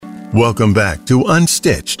Welcome back to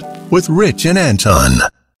Unstitched with Rich and Anton.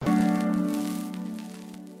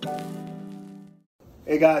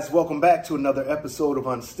 Hey guys, welcome back to another episode of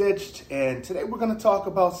Unstitched, and today we're going to talk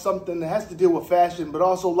about something that has to deal with fashion but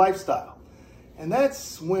also lifestyle. And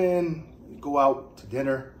that's when you go out to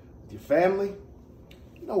dinner with your family.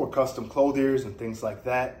 You know, we're custom clothiers and things like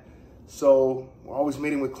that, so we're always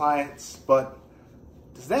meeting with clients. But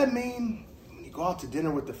does that mean when you go out to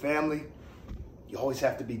dinner with the family, you always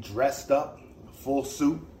have to be dressed up, full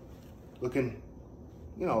suit, looking,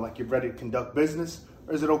 you know, like you're ready to conduct business?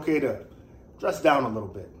 Or is it okay to dress down a little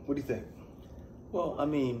bit? What do you think? Well, I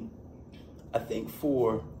mean, I think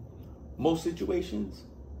for most situations,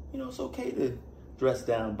 you know, it's okay to dress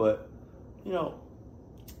down. But, you know,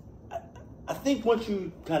 I think once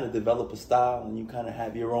you kind of develop a style and you kind of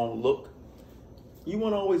have your own look, you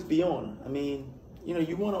want to always be on. I mean, you know,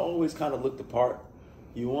 you want to always kind of look the part.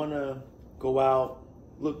 You want to go out,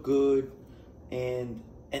 look good. And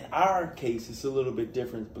in our case, it's a little bit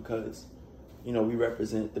different because, you know, we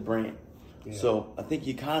represent the brand. Yeah. So I think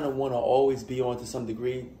you kind of want to always be on to some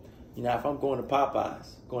degree. You know, if I'm going to Popeyes,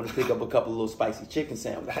 going to pick up a couple of little spicy chicken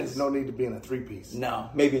sandwiches. There's no need to be in a three-piece. No,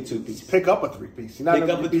 maybe a two-piece. Just pick up a three-piece. You're not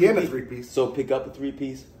going to be in a three-piece. So pick up a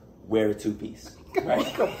three-piece, wear a two-piece. Right?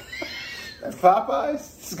 At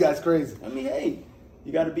Popeyes? This guy's crazy. I mean, hey,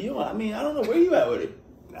 you got to be on. I mean, I don't know where you at with it.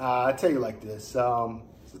 I tell you like this. It's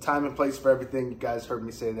a time and place for everything. You guys heard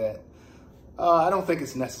me say that. I don't think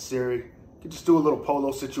it's necessary. You can just do a little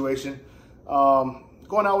polo situation.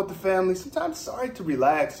 Going out with the family, sometimes it's all right to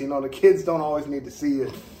relax. You know, the kids don't always need to see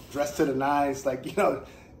you dressed to the nines. Like, you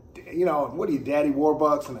know, what are you, Daddy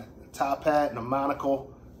Warbucks and a top hat and a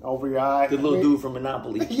monocle over your eye? The little dude from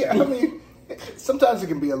Monopoly. Yeah, I mean, sometimes it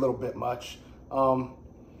can be a little bit much.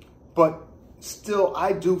 But still,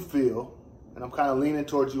 I do feel, and I'm kind of leaning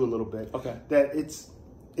towards you a little bit, okay, that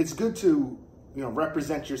it's good to, you know,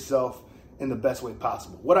 represent yourself in the best way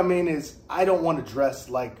possible. What I mean is, I don't want to dress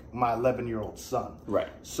like my 11-year-old son. Right.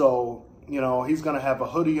 So, you know, he's going to have a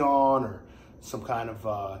hoodie on or some kind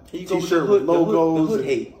of t-shirt with logos. The hood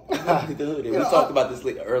hate. The hood. We talked about this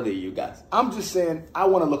earlier, you guys. I'm just saying, I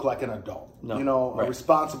want to look like an adult. No, you know, right. A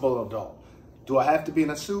responsible adult. Do I have to be in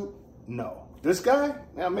a suit? No. This guy?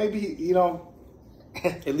 Yeah, maybe, you know,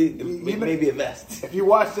 at least maybe a vest. If you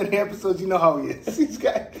watched any episodes, you know how he is.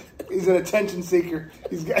 He's an attention seeker.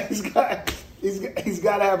 He's got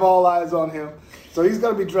to have all eyes on him. So he's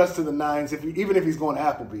gonna be dressed to the nines. Even if he's going to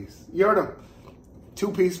Applebee's, you heard him.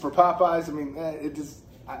 Two-piece for Popeyes. I mean,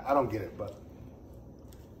 I don't get it. But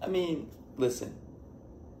I mean, listen.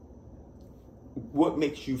 What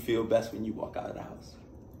makes you feel best when you walk out of the house?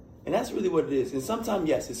 And that's really what it is. And sometimes,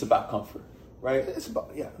 yes, it's about comfort. Right? It's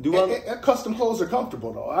about, yeah. Custom clothes are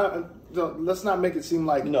comfortable, though. Let's not make it seem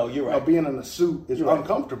like, no, you're right, being in a suit is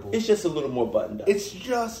uncomfortable. It's just a little more buttoned up. It's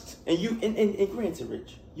just... And granted,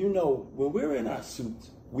 Rich, you know, when we're in our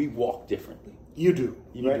suits, we walk differently. You do.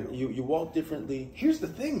 Right? You walk differently. Here's the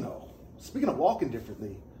thing, though. Speaking of walking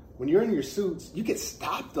differently, when you're in your suits, you get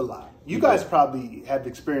stopped a lot. You guys probably have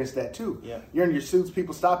experienced that too. Yeah. You're in your suits,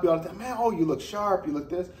 people stop you all the time. Man, oh, you look sharp, you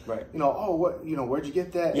look this. Right. You know, oh, what, you know, where'd you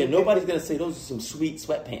get that? Yeah, nobody's going to say those are some sweet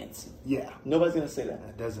sweatpants. Yeah. Nobody's going to say that.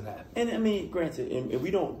 That doesn't happen. And I mean, granted, and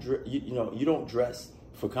we don't, you don't dress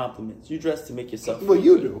for compliments. You dress to make yourself feel well,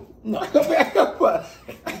 you good. do. No. But,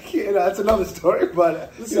 you know, that's another story,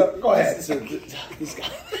 but listen, you know, go ahead. This guy.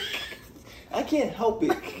 I can't help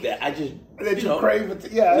it that I just you crave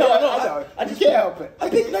it. Yeah, no, I know. I just can't help it. I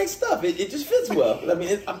pick nice stuff. It just fits well. I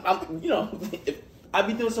mean, I'm you know, I'd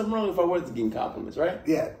be doing something wrong if I wasn't getting compliments, right?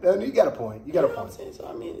 Yeah, you got a point. You got a point. What I'm saying? So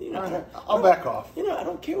I mean, you know, right. I'll back off. You know, I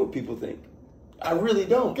don't care what people think. I really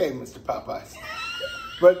don't. Okay, Mr. Popeyes.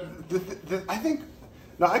 But I think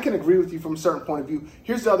I can agree with you from a certain point of view.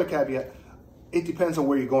 Here's the other caveat: it depends on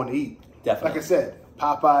where you're going to eat. Definitely. Like I said,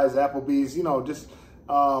 Popeyes, Applebee's. You know, just.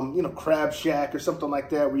 Crab Shack or something like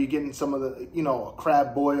that, where you're getting some of the, you know, a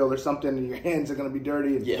crab boil or something, and your hands are going to be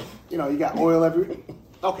dirty. And, yeah. You know, you got oil everywhere.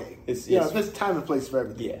 Okay. There's time and place for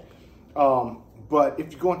everything. Yeah. But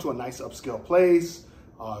if you're going to a nice upscale place,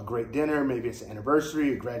 a great dinner, maybe it's an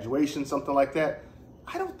anniversary, a graduation, something like that,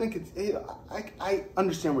 I don't think I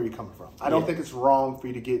understand where you're coming from. I don't think it's wrong for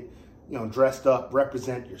you to get, you know, dressed up,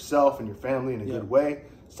 represent yourself and your family in a good way,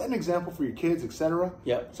 set an example for your kids, etc.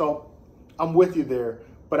 Yeah. So I'm with you there,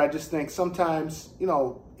 but I just think sometimes, you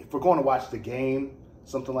know, if we're going to watch the game,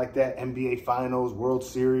 something like that, NBA Finals, World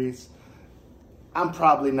Series, I'm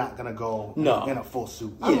probably not going to go in a full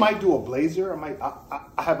suit. Yeah. I might do a blazer.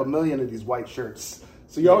 I have a million of these white shirts.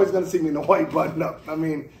 So you're always going to see me in a white button up. I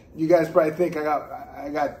mean, you guys probably think I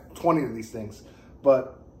got 20 of these things,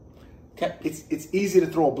 but it's easy to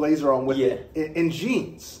throw a blazer on with it in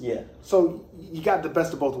jeans. Yeah. So you got the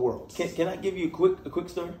best of both worlds. Can I give you a quick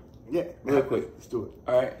story? Yeah. Real quick. Let's do it.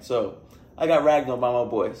 All right. So I got ragged on by my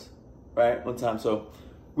boys, right? One time. So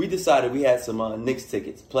we decided we had some Knicks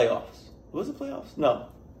tickets, playoffs. Was it playoffs? No.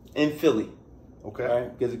 In Philly. Okay.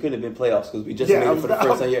 Right? Because it couldn't have been playoffs because we just made it for the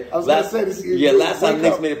first time. I was going to say this. Last time the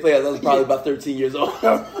Knicks made the playoffs, I was probably about 13 years old.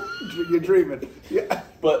 You're dreaming. Yeah.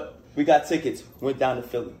 But we got tickets, went down to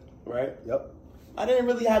Philly, right? Yep. I didn't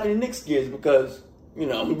really have any Knicks gears because,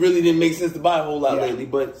 it really didn't make sense to buy a whole lot lately,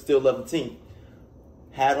 but still love the team.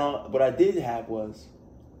 Had on, what I did have was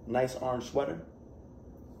a nice orange sweater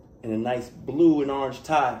and a nice blue and orange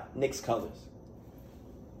tie, Knicks colors.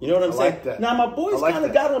 You know what I'm saying? Like that. Now, my boys kind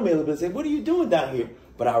of got on me a little bit and said, what are you doing down here?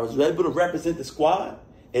 But I was able to represent the squad.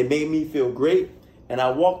 It made me feel great. And I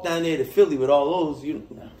walked down there to Philly with all those,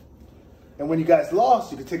 And when you guys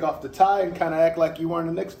lost, you could take off the tie and kind of act like you weren't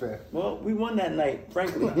a Knicks fan. Well, we won that night,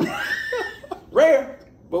 frankly. Rare,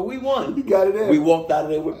 but we won. You got it in. We walked out of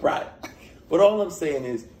there with pride. But all I'm saying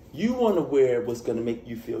is, you want to wear what's going to make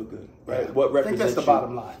you feel good, right? Yeah. What represents I think that's the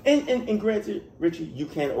bottom line. And granted, Richie, you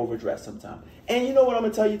can overdress sometimes. And you know what I'm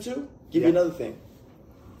going to tell you too? Give you another thing.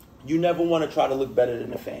 You never want to try to look better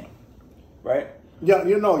than a fan, right? Yeah,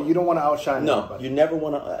 you don't want to outshine anybody. You never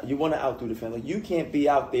want to. You want to outdo the fan. Like, you can't be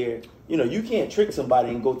out there. You can't trick somebody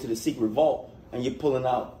and go to the secret vault and you're pulling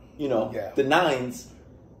out, the nines.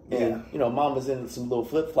 And, mama's in some little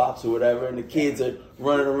flip-flops or whatever, and the kids are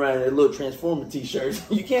running around in their little Transformer T-shirts.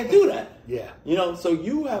 You can't do that. Yeah. So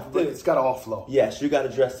you have to... It's got to all flow. Yes, you got to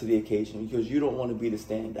dress to the occasion because you don't want to be the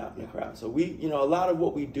standout in the crowd. So we, a lot of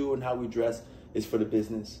what we do and how we dress is for the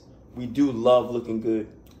business. We do love looking good.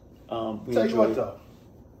 We Tell you what, though.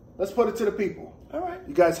 Let's put it to the people. All right.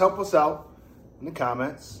 You guys help us out in the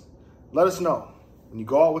comments. Let us know. When you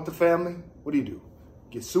go out with the family, what do?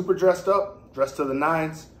 Get super dressed up, dressed to the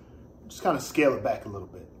nines. Just kind of scale it back a little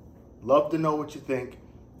bit. Love to know what you think.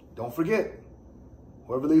 Don't forget,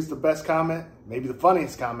 whoever leaves the best comment, maybe the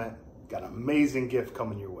funniest comment, got an amazing gift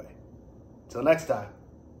coming your way. Till next time,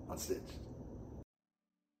 Unstitched.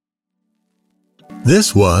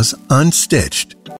 This was Unstitched